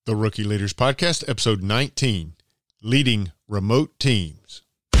The Rookie Leaders Podcast, episode 19, Leading Remote Teams.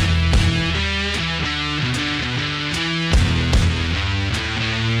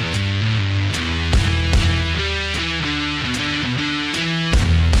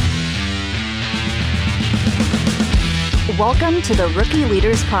 Welcome to the Rookie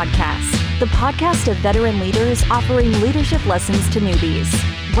Leaders Podcast, the podcast of veteran leaders offering leadership lessons to newbies.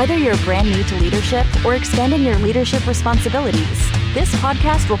 Whether you're brand new to leadership or expanding your leadership responsibilities, this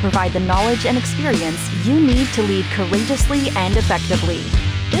podcast will provide the knowledge and experience you need to lead courageously and effectively.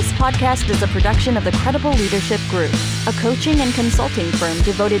 This podcast is a production of the Credible Leadership Group, a coaching and consulting firm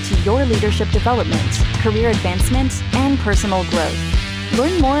devoted to your leadership development, career advancement, and personal growth.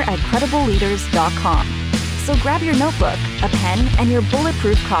 Learn more at credibleleaders.com. So grab your notebook, a pen, and your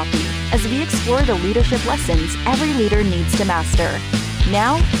bulletproof coffee as we explore the leadership lessons every leader needs to master.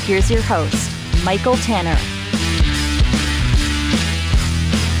 Now, here's your host, Michael Tanner.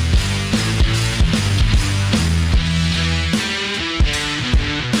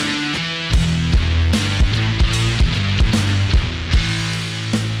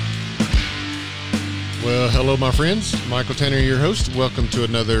 Well, hello, my friends. Michael Tanner, your host. Welcome to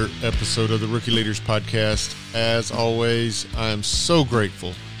another episode of the Rookie Leaders Podcast. As always, I am so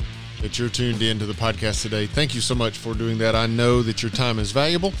grateful that you're tuned in to the podcast today. Thank you so much for doing that. I know that your time is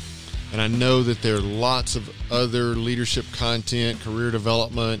valuable, and I know that there are lots of other leadership content, career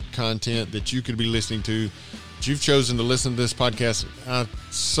development content that you could be listening to. But you've chosen to listen to this podcast. I'm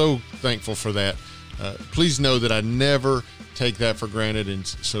so thankful for that. Please know that I never take that for granted, and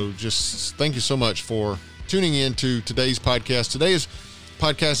so just thank you so much for tuning in to today's podcast. Today's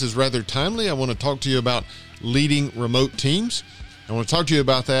podcast is rather timely. I want to talk to you about leading remote teams. I want to talk to you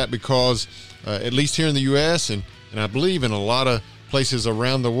about that because at least here in the U.S. and I believe in a lot of places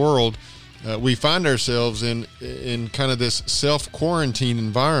around the world, we find ourselves in kind of this self-quarantine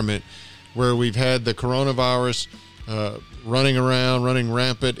environment where we've had the coronavirus running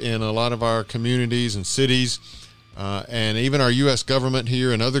rampant in a lot of our communities and cities. And even our U.S. government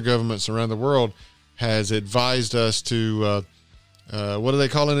here and other governments around the world has advised us to, what are they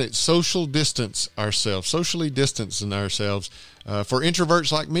calling it? Socially distancing ourselves. For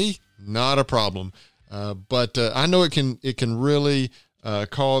introverts like me, not a problem. But I know it can really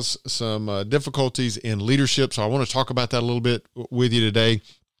cause some difficulties in leadership. So I want to talk about that a little bit with you today.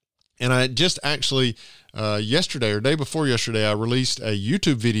 And I just actually, yesterday or day before yesterday, I released a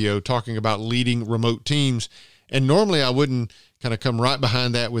YouTube video talking about leading remote teams. And normally I wouldn't kind of come right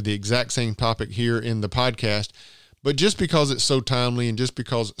behind that with the exact same topic here in the podcast, but just because it's so timely and just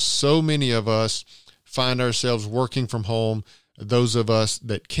because so many of us find ourselves working from home, those of us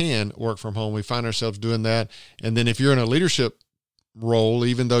that can work from home, we find ourselves doing that. And then if you're in a leadership role,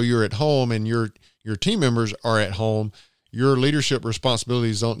 even though you're at home and your team members are at home, your leadership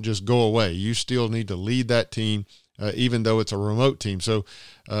responsibilities don't just go away. You still need to lead that team, even though it's a remote team. So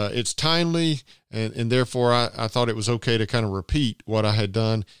it's timely, and therefore I thought it was okay to kind of repeat what I had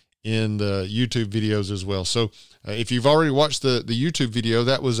done in the YouTube videos as well. So if you've already watched the YouTube video,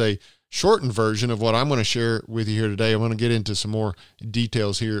 that was a shortened version of what I'm going to share with you here today. I'm going to get into some more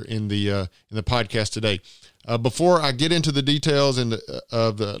details here in the podcast today. Before I get into the details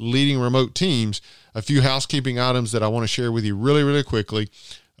of the leading remote teams, a few housekeeping items that I want to share with you really, really quickly.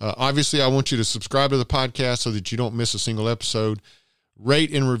 Obviously, I want you to subscribe to the podcast so that you don't miss a single episode.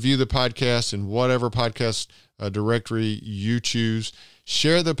 Rate and review the podcast in whatever podcast directory you choose.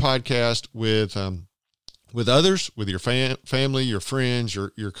 Share the podcast with others, with your family, your friends,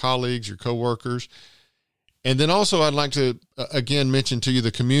 your colleagues, your coworkers. And then also I'd like to, again, mention to you the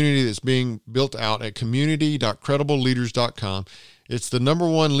community that's being built out at community.credibleleaders.com. It's the number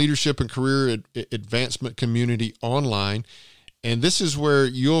one leadership and career advancement community online. And this is where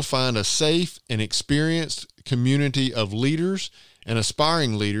you'll find a safe and experienced community of leaders and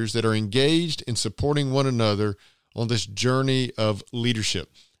aspiring leaders that are engaged in supporting one another on this journey of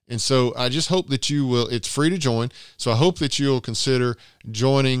leadership. And so I just hope that you will, it's free to join. So I hope that you'll consider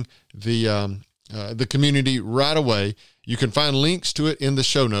joining the community right away. You can find links to it in the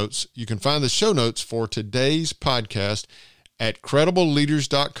show notes. You can find the show notes for today's podcast at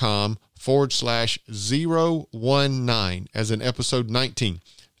credibleleaders.com/019 as in episode 19,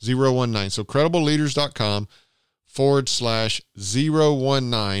 019. So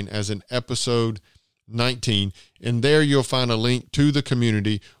credibleleaders.com/019 as in episode 19. And there you'll find a link to the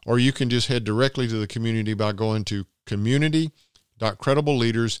community, or you can just head directly to the community by going to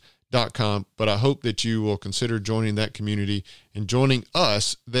community.credibleleaders.com. But I hope that you will consider joining that community and joining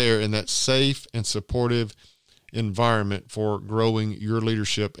us there in that safe and supportive environment for growing your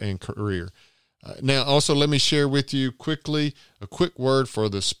leadership and career. Now, also, let me share with you quickly a quick word for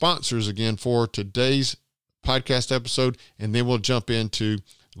the sponsors again for today's podcast episode, and then we'll jump into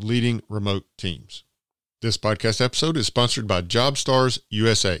leading remote teams. This podcast episode is sponsored by JobStars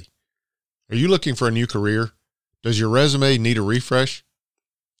USA. Are you looking for a new career? Does your resume need a refresh?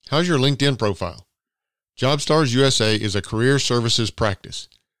 How's your LinkedIn profile? JobStars USA is a career services practice.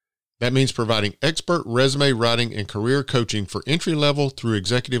 That means providing expert resume writing and career coaching for entry-level through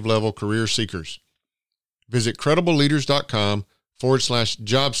executive-level career seekers. Visit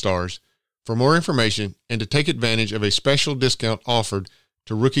credibleleaders.com/JobStars for more information and to take advantage of a special discount offered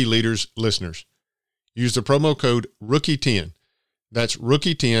to Rookie Leaders listeners. Use the promo code ROOKIE10. That's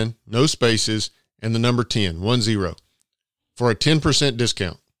ROOKIE10, no spaces, and the number 10, 10, for a 10%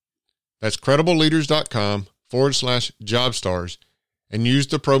 discount. That's credibleleaders.com/JobStars and use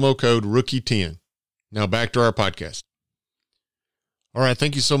the promo code ROOKIE10. Now back to our podcast. All right.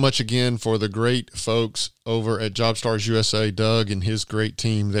 Thank you so much again for the great folks over at JobStars USA, Doug and his great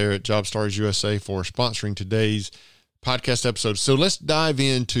team there at JobStars USA for sponsoring today's podcast episode. So let's dive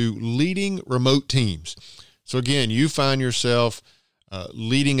into leading remote teams. So again, you find yourself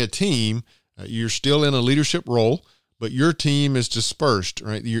leading a team. You're still in a leadership role, but your team is dispersed,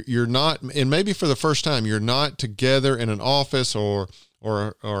 right? You're not, and maybe for the first time, you're not together in an office or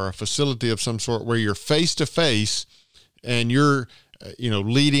a facility of some sort where you're face to face and you're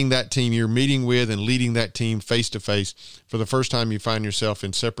leading that team. You're meeting with and leading that team face to face. For the first time, you find yourself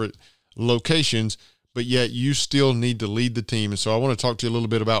in separate locations, but yet you still need to lead the team. And so I want to talk to you a little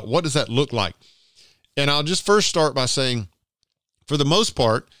bit about what does that look like. And I'll just first start by saying, for the most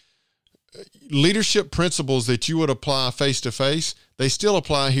part, leadership principles that you would apply face to face, they still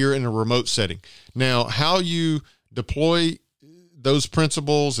apply here in a remote setting. Now, how you deploy those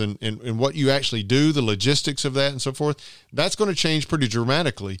principles and what you actually do, the logistics of that and so forth, that's going to change pretty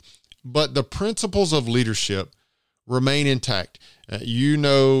dramatically. But the principles of leadership remain intact.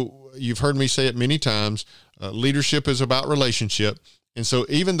 You've heard me say it many times, leadership is about relationship. And so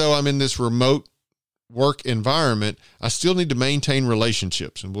even though I'm in this remote work environment, I still need to maintain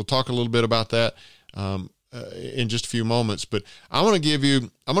relationships. And we'll talk a little bit about that in just a few moments. But I'm going to give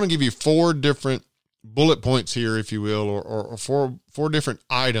you 4 different bullet points here, if you will, or four different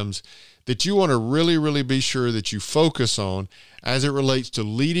items that you want to really, really be sure that you focus on as it relates to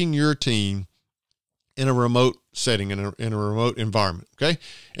leading your team in a remote setting, in a remote environment. Okay.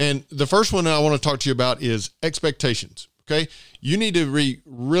 And the first one I want to talk to you about is expectations. Okay. You need to be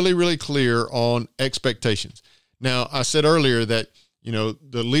really, really clear on expectations. Now, I said earlier that, the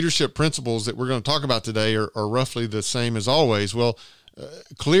leadership principles that we're going to talk about today are roughly the same as always. Well,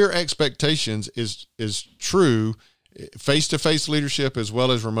 clear expectations is true face-to-face leadership as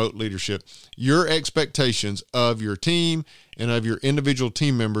well as remote leadership. Your expectations of your team and of your individual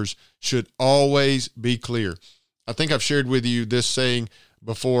team members should always be clear. I think I've shared with you this saying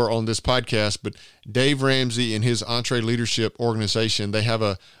before on this podcast, but Dave Ramsey and his EntreLeadership organization, they have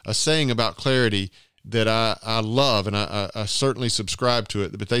a saying about clarity that I love, and I certainly subscribe to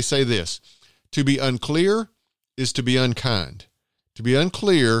it. But they say this: to be unclear is to be unkind. To be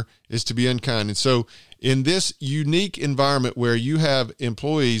unclear is to be unkind. And so in this unique environment where you have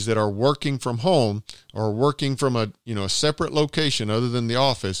employees that are working from home or working from a separate location other than the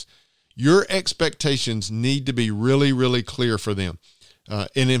office, your expectations need to be really, really clear for them.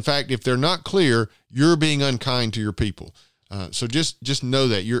 And in fact, if they're not clear, you're being unkind to your people. So just know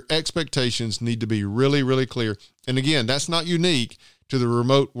that your expectations need to be really, really clear. And again, that's not unique to the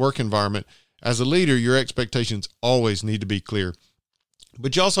remote work environment. As a leader, your expectations always need to be clear.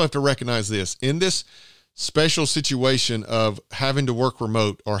 But you also have to recognize this. In this special situation of having to work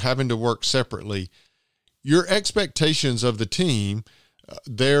remote or having to work separately, your expectations of the team,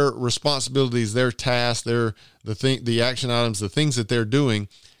 their responsibilities, their tasks, the action items, the things that they're doing,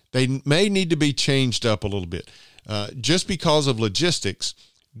 they may need to be changed up a little bit. Just because of logistics,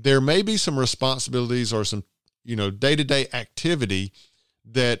 there may be some responsibilities or some, day-to-day activity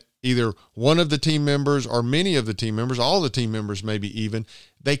that either one of the team members or many of the team members, all the team members maybe even,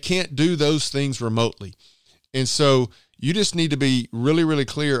 they can't do those things remotely. And so you just need to be really, really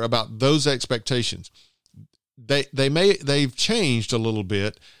clear about those expectations. They've changed a little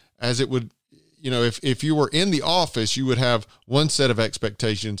bit, as it would, if you were in the office, you would have one set of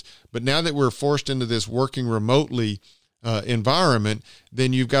expectations, but now that we're forced into this working remotely environment,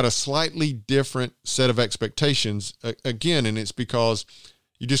 then you've got a slightly different set of expectations again. And it's because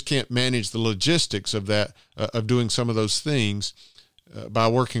you just can't manage the logistics of that, of doing some of those things by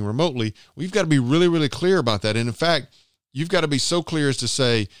working remotely. We've got to be really, really clear about that. And in fact, you've got to be so clear as to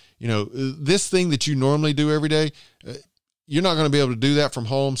say, this thing that you normally do every day, you're not going to be able to do that from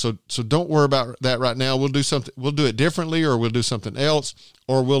home. So don't worry about that right now. We'll do it differently, or we'll do something else,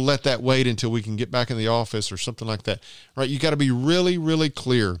 or we'll let that wait until we can get back in the office or something like that, right? You got to be really, really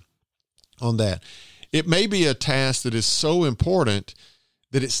clear on that. It may be a task that is so important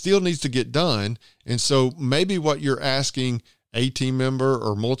that it still needs to get done. And so maybe what you're asking a team member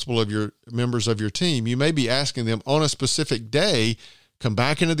or multiple of your members of your team, you may be asking them on a specific day, come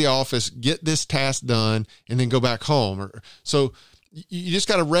back into the office, get this task done, and then go back home. So you just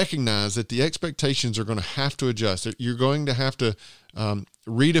got to recognize that the expectations are going to have to adjust. You're going to have to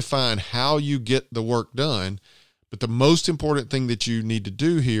redefine how you get the work done. But the most important thing that you need to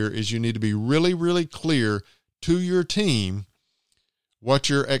do here is you need to be really, really clear to your team what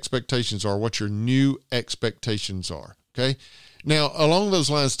your expectations are, what your new expectations are. Okay. Now, along those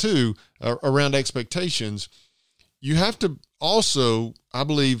lines too, around expectations, you have to also, I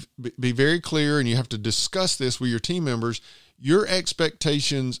believe, be very clear, and you have to discuss this with your team members, your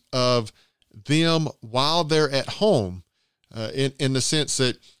expectations of them while they're at home, in the sense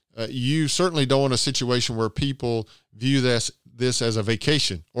that you certainly don't want a situation where people view this as a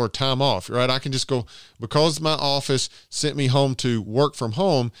vacation or time off, right? I can just go, because my office sent me home to work from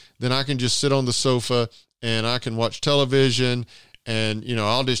home, then I can just sit on the sofa and I can watch television, and,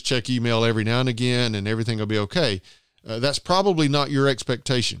 I'll just check email every now and again and everything will be okay. That's probably not your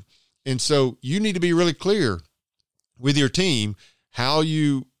expectation. And so you need to be really clear with your team how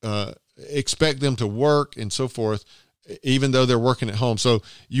you expect them to work and so forth, even though they're working at home. So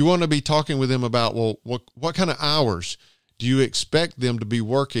you want to be talking with them about, well, what kind of hours do you expect them to be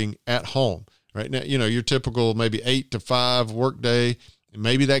working at home? Right now, your typical maybe 8 to 5 work day.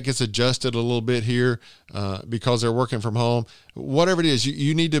 Maybe that gets adjusted a little bit here because they're working from home. Whatever it is,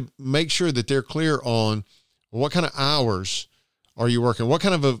 you need to make sure that they're clear on what kind of hours are you working? What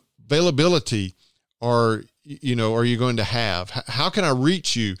kind of availability are you going to have? How can I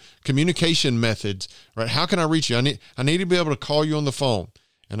reach you? Communication methods, right? How can I reach you? I need to be able to call you on the phone,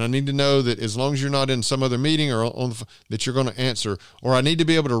 and I need to know that as long as you're not in some other meeting or on that you're going to answer, or I need to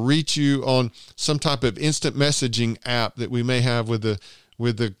be able to reach you on some type of instant messaging app that we may have with the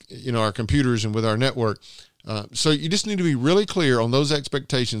our computers and with our network. So you just need to be really clear on those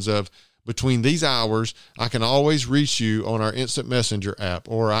expectations of, between these hours, I can always reach you on our instant messenger app,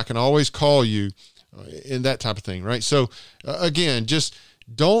 or I can always call you, and that type of thing, right? So again, just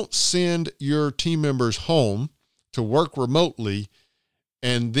don't send your team members home to work remotely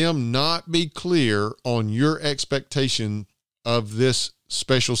and them not be clear on your expectation of this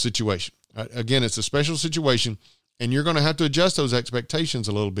special situation. Again, it's a special situation, and you're going to have to adjust those expectations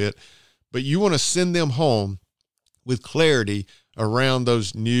a little bit, but you want to send them home with clarity around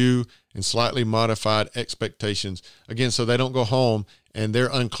those new and slightly modified expectations. Again, so they don't go home and they're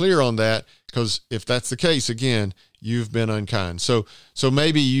unclear on that, because if that's the case, again, you've been unkind. So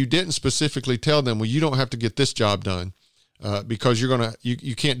maybe you didn't specifically tell them, well, you don't have to get this job done because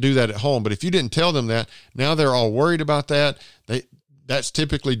you can't do that at home. But if you didn't tell them that, now they're all worried about that. That's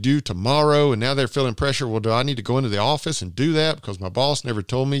typically due tomorrow, and now they're feeling pressure. Well, do I need to go into the office and do that because my boss never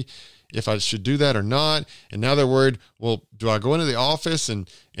told me if I should do that or not? And now they're worried, well, do I go into the office and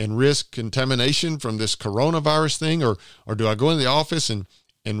risk contamination from this coronavirus thing, or do I go into the office and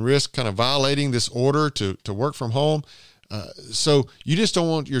risk kind of violating this order to work from home? So you just don't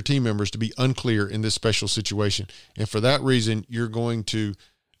want your team members to be unclear in this special situation. And for that reason, you're going to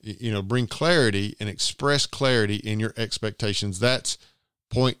bring clarity and express clarity in your expectations. That's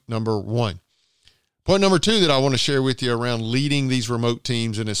point number one. Point number two that I want to share with you around leading these remote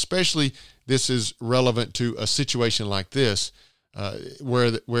teams, and especially this is relevant to a situation like this,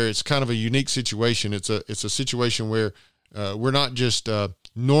 where it's kind of a unique situation. It's a situation where we're not just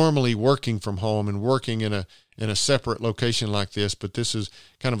normally working from home and working in a separate location like this, but this is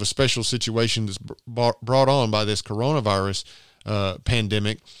kind of a special situation that's brought on by this coronavirus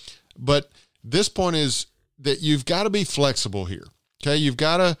pandemic. But this point is that you've got to be flexible here. Okay. You've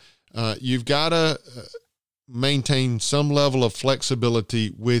got to maintain some level of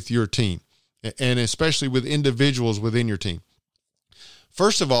flexibility with your team, and especially with individuals within your team.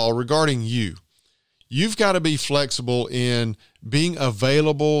 First of all, regarding you've got to be flexible in being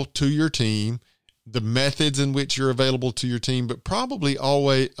available to your team, the methods in which you're available to your team, but probably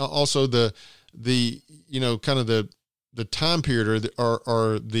always also the kind of the time period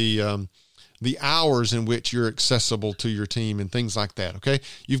or the hours in which you're accessible to your team and things like that. Okay.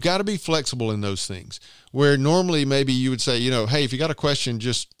 You've got to be flexible in those things, where normally maybe you would say, hey, if you got a question,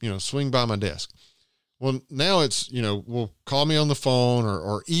 just, swing by my desk. Well, now it's, well, call me on the phone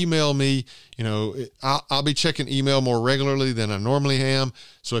or email me. I'll be checking email more regularly than I normally am.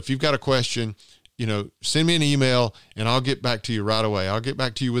 So if you've got a question, send me an email and I'll get back to you right away. I'll get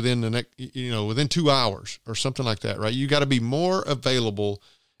back to you within the next, within 2 hours or something like that, right? You got to be more available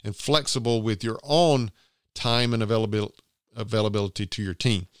and flexible with your own time and availability to your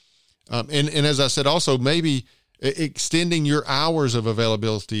team. And as I said, also maybe extending your hours of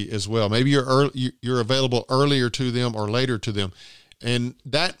availability as well. Maybe you're available earlier to them or later to them. And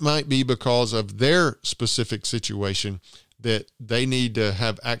that might be because of their specific situation that they need to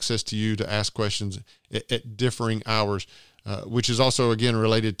have access to you to ask questions at differing hours, which is also, again,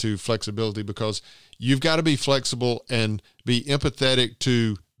 related to flexibility, because you've got to be flexible and be empathetic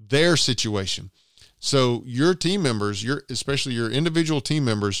to their situation. So your team members, especially your individual team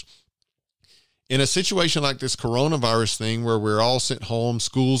members, in a situation like this coronavirus thing where we're all sent home,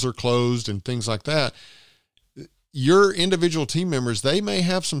 schools are closed and things like that, your individual team members, they may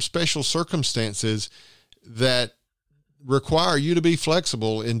have some special circumstances that require you to be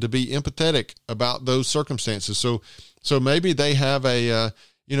flexible and to be empathetic about those circumstances. So maybe they have a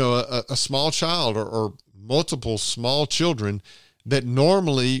small child or multiple small children that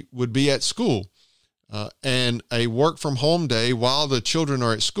normally would be at school. And a work from home day while the children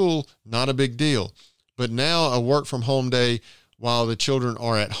are at school, not a big deal. But now a work from home day while the children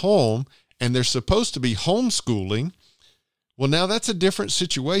are at home and they're supposed to be homeschooling. Well, now that's a different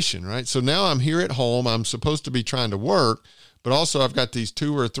situation, right? So now I'm here at home. I'm supposed to be trying to work, but also I've got these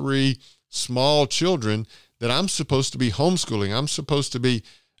 2 or 3 small children that I'm supposed to be homeschooling. I'm supposed to be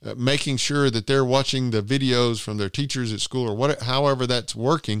making sure that they're watching the videos from their teachers at school or however that's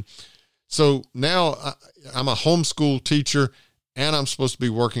working. So now I'm a homeschool teacher and I'm supposed to be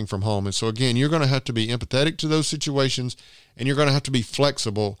working from home. And so again, you're going to have to be empathetic to those situations and you're going to have to be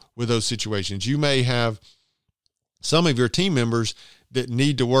flexible with those situations. You may have some of your team members that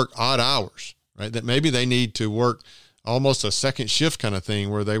need to work odd hours, right? That maybe they need to work almost a second shift kind of thing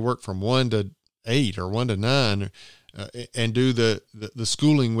where they work from 1 to 8 or 1 to 9 and do the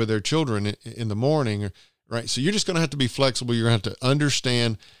schooling with their children in the morning, right? So you're just going to have to be flexible. You're going to have to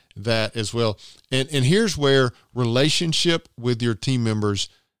understand that as well. And here's where relationship with your team members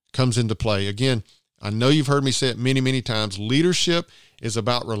comes into play. Again, I know you've heard me say it many, many times. Leadership is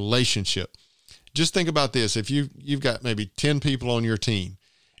about relationship. Just think about this. If you've got maybe 10 people on your team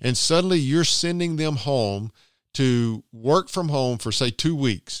and suddenly you're sending them home to work from home for, say, 2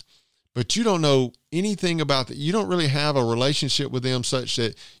 weeks, but you don't know anything about that. You don't really have a relationship with them such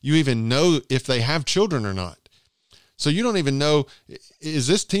that you even know if they have children or not. So you don't even know, is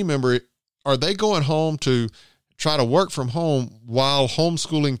this team member, are they going home to try to work from home while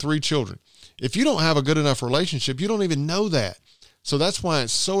homeschooling 3 children? If you don't have a good enough relationship, you don't even know that. So that's why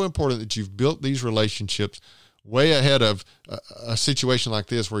it's so important that you've built these relationships way ahead of a situation like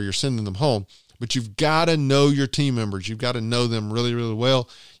this where you're sending them home. But you've got to know your team members. You've got to know them really, really well.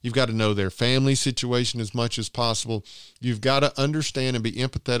 You've got to know their family situation as much as possible. You've got to understand and be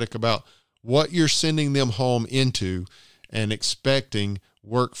empathetic about what you're sending them home into and expecting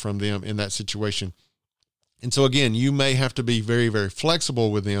work from them in that situation. And so again, you may have to be very, very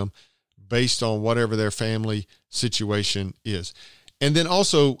flexible with them based on whatever their family situation is. And then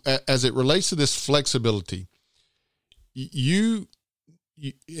also, as it relates to this flexibility, you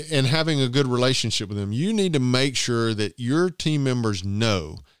and having a good relationship with them, you need to make sure that your team members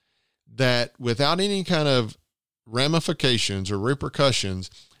know that without any kind of ramifications or repercussions,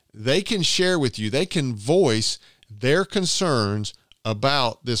 they can share with you, they can voice their concerns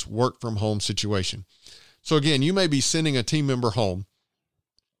about this work from home situation. So again, you may be sending a team member home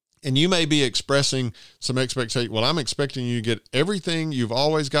and you may be expressing some expectation. Well, I'm expecting you to get everything you've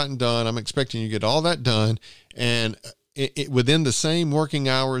always gotten done. I'm expecting you to get all that done. And within the same working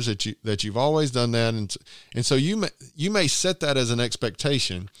hours that you've always done that. And so you may set that as an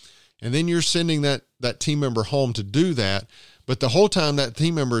expectation, and then you're sending that team member home to do that. But the whole time that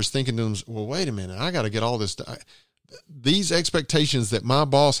team member is thinking to them, well, wait a minute, I got to get all this done. These expectations that my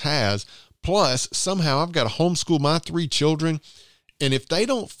boss has, plus somehow I've got to homeschool my 3 children. And if they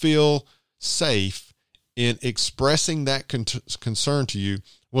don't feel safe in expressing that concern to you,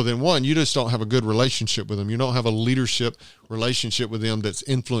 well, then one, you just don't have a good relationship with them. You don't have a leadership relationship with them that's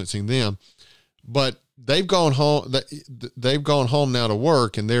influencing them. But they've gone home. They've gone home now to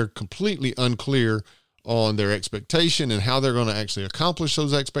work, and they're completely unclear on their expectation and how they're going to actually accomplish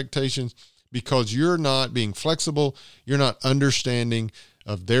those expectations because you're not being flexible. You're not understanding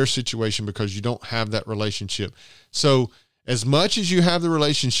of their situation because you don't have that relationship. So as much as you have the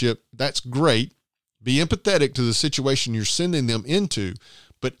relationship, that's great. Be empathetic to the situation you're sending them into.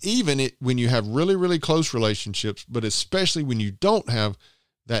 But even when you have really, really close relationships, but especially when you don't have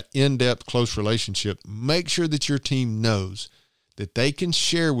that in-depth close relationship, make sure that your team knows that they can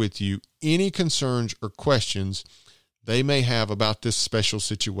share with you any concerns or questions they may have about this special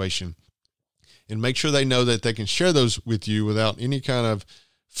situation. And make sure they know that they can share those with you without any kind of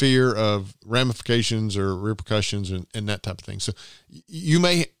fear of ramifications or repercussions and that type of thing. So you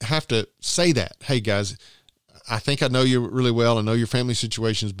may have to say that, hey guys, I think I know you really well. I know your family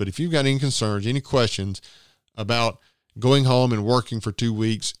situations, but if you've got any concerns, any questions about going home and working for 2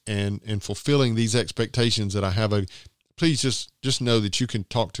 weeks and fulfilling these expectations that I have, please just know that you can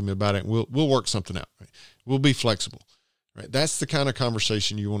talk to me about it. And we'll work something out. Right? We'll be flexible. Right? That's the kind of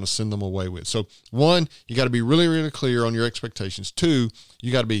conversation you want to send them away with. So 1, you got to be really, really clear on your expectations. 2,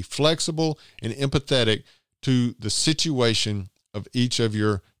 you got to be flexible and empathetic to the situation of each of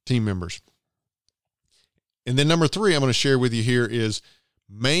your team members. And then number 3, I'm going to share with you here is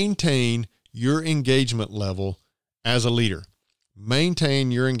maintain your engagement level as a leader.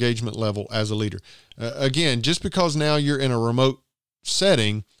 Maintain your engagement level as a leader. Again, just because now you're in a remote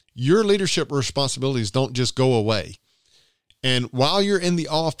setting, your leadership responsibilities don't just go away. And while you're in the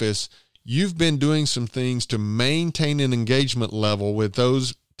office, you've been doing some things to maintain an engagement level with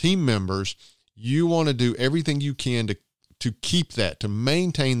those team members. You want to do everything you can to keep that, to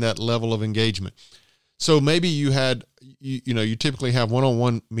maintain that level of engagement. So maybe you typically have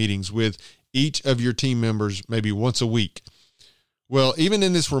one-on-one meetings with each of your team members maybe once a week. Well, even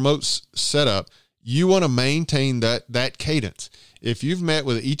in this remote setup, you want to maintain that cadence. If you've met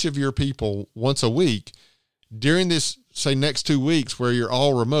with each of your people once a week, during this, say, next 2 weeks where you're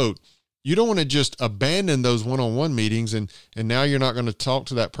all remote, you don't want to just abandon those one-on-one meetings and now you're not going to talk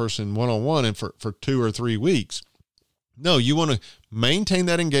to that person one-on-one and for 2 or 3 weeks. No, you want to maintain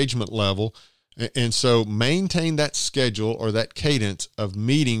that engagement level. And so maintain that schedule or that cadence of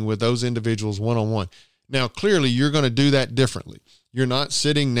meeting with those individuals one-on-one. Now, clearly, you're going to do that differently. You're not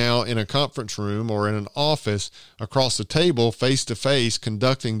sitting now in a conference room or in an office across the table face-to-face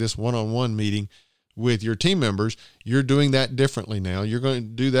conducting this one-on-one meeting with your team members. You're doing that differently now. You're going to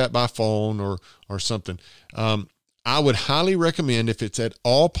do that by phone or something. I would highly recommend, if it's at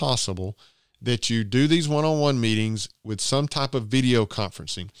all possible, that you do these one-on-one meetings with some type of video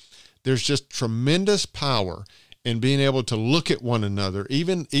conferencing. There's just tremendous power in being able to look at one another,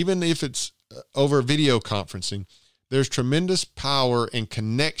 even if it's over video conferencing. There's tremendous power and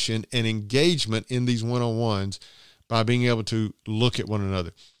connection and engagement in these one-on-ones by being able to look at one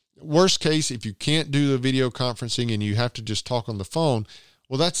another. Worst case, if you can't do the video conferencing and you have to just talk on the phone,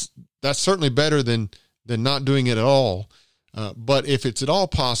 well, that's certainly better than not doing it at all. But if it's at all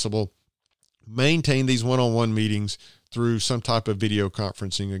possible, maintain these one-on-one meetings through some type of video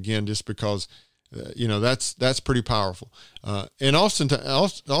conferencing, again, just because, that's pretty powerful. And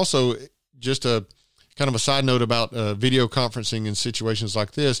also just a kind of a side note about video conferencing in situations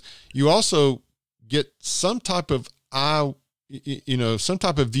like this, you also get some type of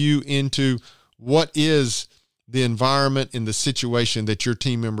view into what is the environment and the situation that your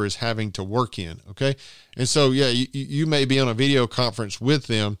team member is having to work in. Okay. And so, you may be on a video conference with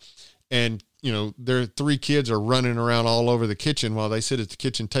them and, their 3 kids are running around all over the kitchen while they sit at the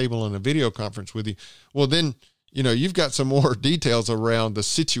kitchen table in a video conference with you. Well, then, you've got some more details around the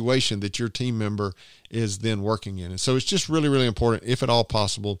situation that your team member is then working in. And so it's just really, really important, if at all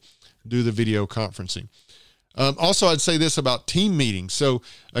possible, do the video conferencing. Also, I'd say this about team meetings. So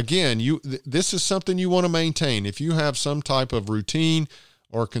again, this is something you want to maintain. If you have some type of routine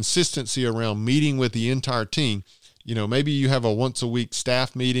or consistency around meeting with the entire team, maybe you have a once a week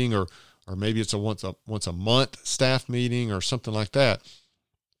staff meeting or maybe it's a once a month staff meeting or something like that.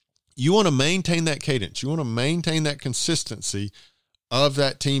 You want to maintain that cadence. You want to maintain that consistency of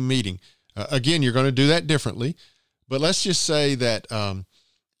that team meeting. Again, you're going to do that differently, but let's just say that,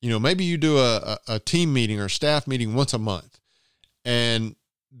 maybe you do a team meeting or staff meeting once a month, and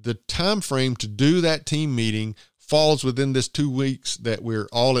the time frame to do that team meeting falls within this 2 weeks that we're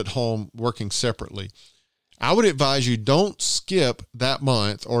all at home working separately. I would advise you don't skip that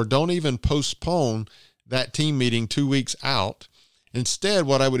month or don't even postpone that team meeting 2 weeks out. Instead,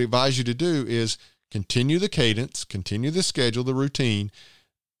 what I would advise you to do is continue the cadence, continue the schedule, the routine,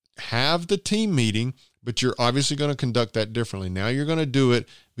 have the team meeting, but you're obviously going to conduct that differently. Now you're going to do it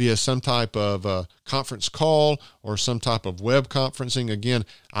via some type of conference call or some type of web conferencing. Again,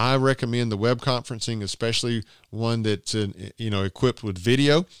 I recommend the web conferencing, especially one that's equipped with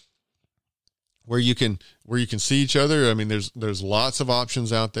video, where you can see each other. I mean, there's lots of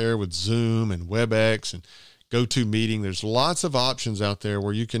options out there with Zoom and WebEx and GoToMeeting. There's lots of options out there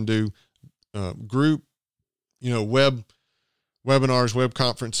where you can do group, web webinars, web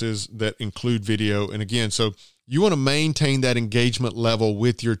conferences that include video. And again, so you want to maintain that engagement level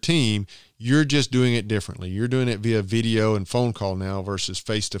with your team. You're just doing it differently. You're doing it via video and phone call now versus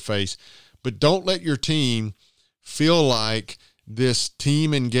face-to-face. But don't let your team feel like this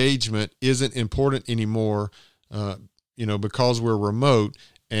team engagement isn't important anymore, because we're remote,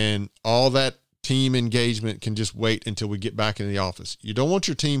 and all that team engagement can just wait until we get back in the office. You don't want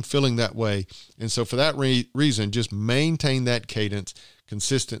your team feeling that way. And so for that reason, just maintain that cadence,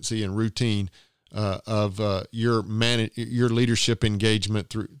 consistency, and routine of your leadership engagement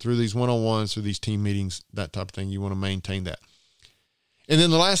through these one-on-ones, through these team meetings, that type of thing. You want to maintain that. And then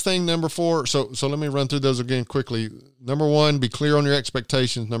the last thing, number 4, so let me run through those again quickly. Number 1, be clear on your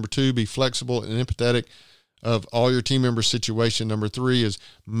expectations. Number 2, be flexible and empathetic of all your team members' situation. Number 3 is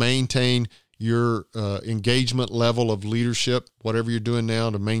maintain your engagement level of leadership, whatever you're doing now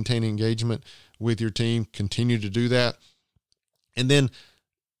to maintain engagement with your team, continue to do that. And then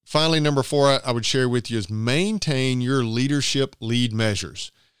finally, number 4, I would share with you is maintain your leadership lead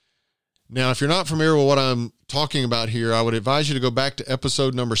measures. Now, if you're not familiar with what I'm talking about here, I would advise you to go back to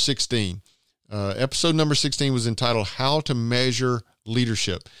episode number 16. Episode number 16 was entitled How to Measure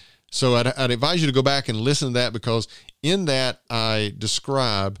Leadership. So I'd advise you to go back and listen to that, because in that I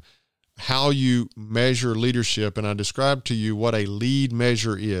describe how you measure leadership, and I describe to you what a lead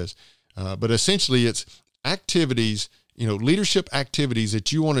measure is. But essentially it's activities, leadership activities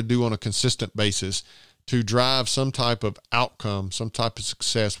that you want to do on a consistent basis to drive some type of outcome, some type of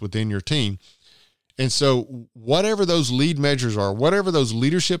success within your team. And so whatever those lead measures are, whatever those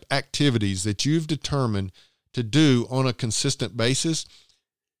leadership activities that you've determined to do on a consistent basis,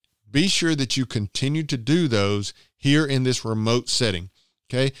 be sure that you continue to do those here in this remote setting.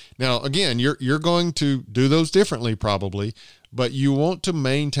 Okay. Now, again, you're going to do those differently probably, but you want to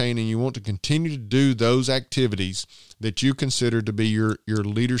maintain and you want to continue to do those activities that you consider to be your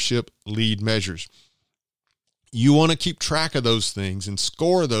leadership lead measures. You want to keep track of those things and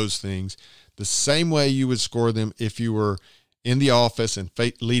score those things the same way you would score them if you were in the office and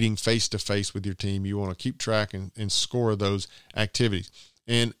leading face-to-face with your team. You want to keep track and score those activities.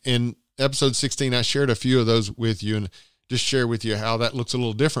 And in episode 16, I shared a few of those with you and just share with you how that looks a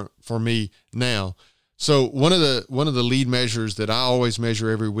little different for me now. So one of the lead measures that I always measure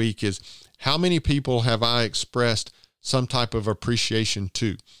every week is how many people have I expressed some type of appreciation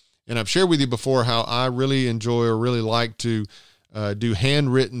to. And I've shared with you before how I really enjoy or really like to do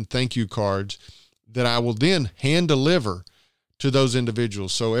handwritten thank you cards that I will then hand deliver to those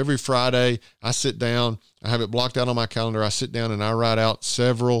individuals. So every Friday I sit down, I have it blocked out on my calendar. I sit down and I write out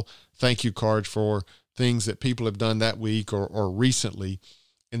several thank you cards for things that people have done that week or recently.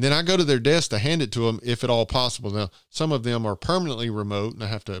 And then I go to their desk to hand it to them if at all possible. Now, some of them are permanently remote and I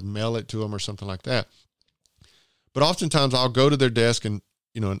have to mail it to them or something like that. But oftentimes I'll go to their desk and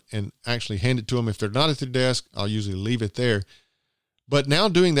actually hand it to them. If they're not at their desk, I'll usually leave it there. But now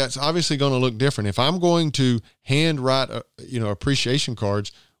doing that's obviously going to look different. If I'm going to hand write, appreciation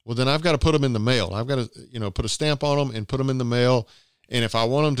cards, well, then I've got to put them in the mail. I've got to, put a stamp on them and put them in the mail. And if I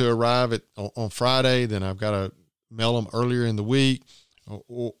want them to arrive on Friday, then I've got to mail them earlier in the week.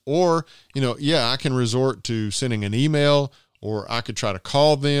 Or I can resort to sending an email, or I could try to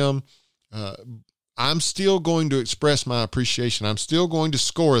call them. I'm still going to express my appreciation. I'm still going to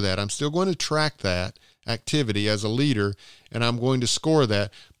score that. I'm still going to track that activity as a leader, and I'm going to score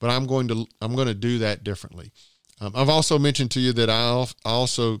that, but I'm going to do that differently. I've also mentioned to you that I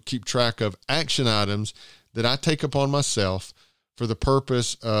also keep track of action items that I take upon myself for the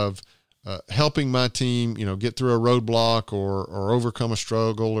purpose of helping my team, get through a roadblock or overcome a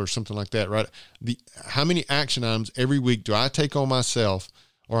struggle or something like that, right? How many action items every week do I take on myself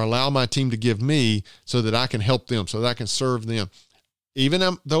or allow my team to give me so that I can help them, so that I can serve them?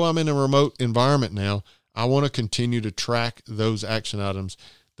 Even though I'm in a remote environment now, I want to continue to track those action items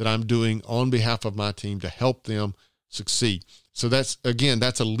that I'm doing on behalf of my team to help them succeed. So that's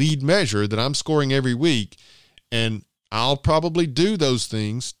a lead measure that I'm scoring every week. And I'll probably do those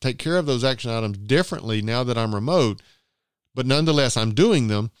things, take care of those action items differently now that I'm remote, but nonetheless, I'm doing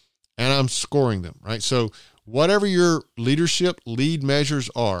them and I'm scoring them, right? So whatever your leadership lead measures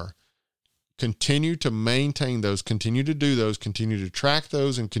are, continue to maintain those, continue to do those, continue to track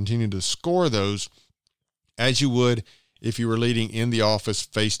those, and continue to score those as you would if you were leading in the office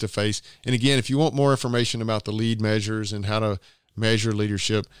face-to-face. And again, if you want more information about the lead measures and how to measure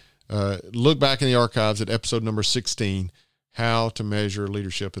leadership, look back in the archives at episode number 16, How to Measure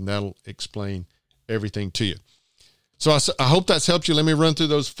Leadership, and that'll explain everything to you. So I hope that's helped you. Let me run through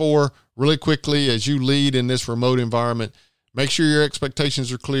those 4 really quickly as you lead in this remote environment. Make sure your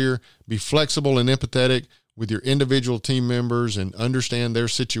expectations are clear. Be flexible and empathetic with your individual team members and understand their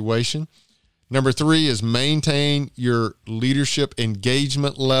situation. Number 3 is maintain your leadership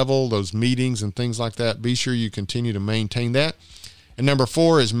engagement level, those meetings and things like that. Be sure you continue to maintain that. And number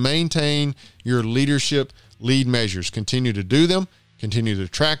 4 is maintain your leadership lead measures. Continue to do them, continue to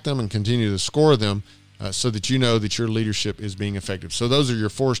track them, and continue to score them so that you know that your leadership is being effective. So those are your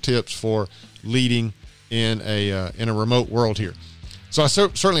 4 tips for leading in a remote world here. So I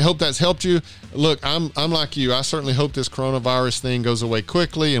certainly hope that's helped you. Look, I'm like you. I certainly hope this coronavirus thing goes away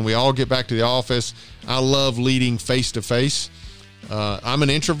quickly and we all get back to the office. I love leading face-to-face. I'm an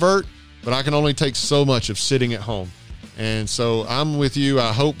introvert, but I can only take so much of sitting at home. And so I'm with you.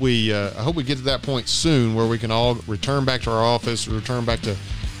 I hope we get to that point soon where we can all return back to our office, return back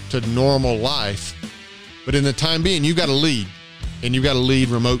to normal life. But in the time being, you got to lead, and you got to lead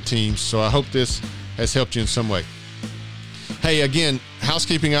remote teams. So I hope this has helped you in some way. Hey, again,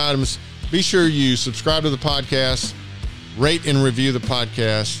 housekeeping items. Be sure you subscribe to the podcast, rate and review the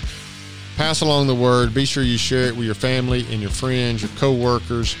podcast, pass along the word. Be sure you share it with your family and your friends, your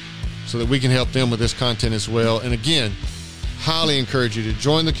coworkers, so that we can help them with this content as well. And again, highly encourage you to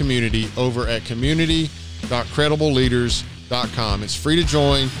join the community over at community.credibleleaders.com. It's free to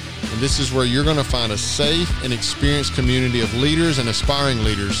join, and this is where you're going to find a safe and experienced community of leaders and aspiring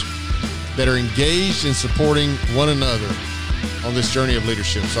leaders that are engaged in supporting one another on this journey of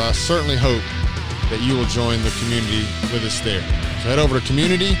leadership. So I certainly hope that you will join the community with us there. So head over to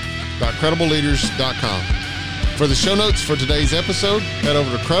community.credibleleaders.com. For the show notes for today's episode, head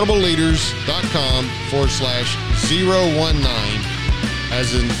over to credibleleaders.com/019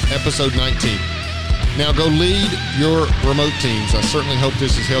 as in episode 19. Now go lead your remote teams. I certainly hope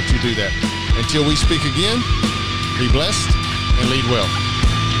this has helped you do that. Until we speak again, be blessed and lead well.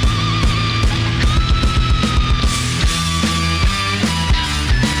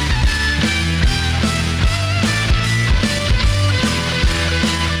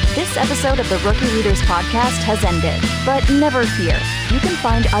 This episode of the Rookie Leaders Podcast has ended, but never fear. You can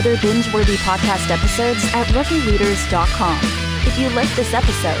find other binge-worthy podcast episodes at rookieleaders.com. If you liked this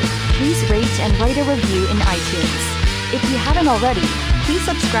episode, please rate and write a review in iTunes. If you haven't already, please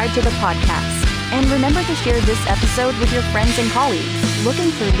subscribe to the podcast. And remember to share this episode with your friends and colleagues looking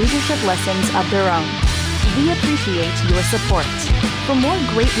for leadership lessons of their own. We appreciate your support. For more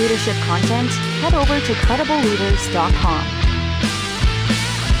great leadership content, head over to credibleleaders.com.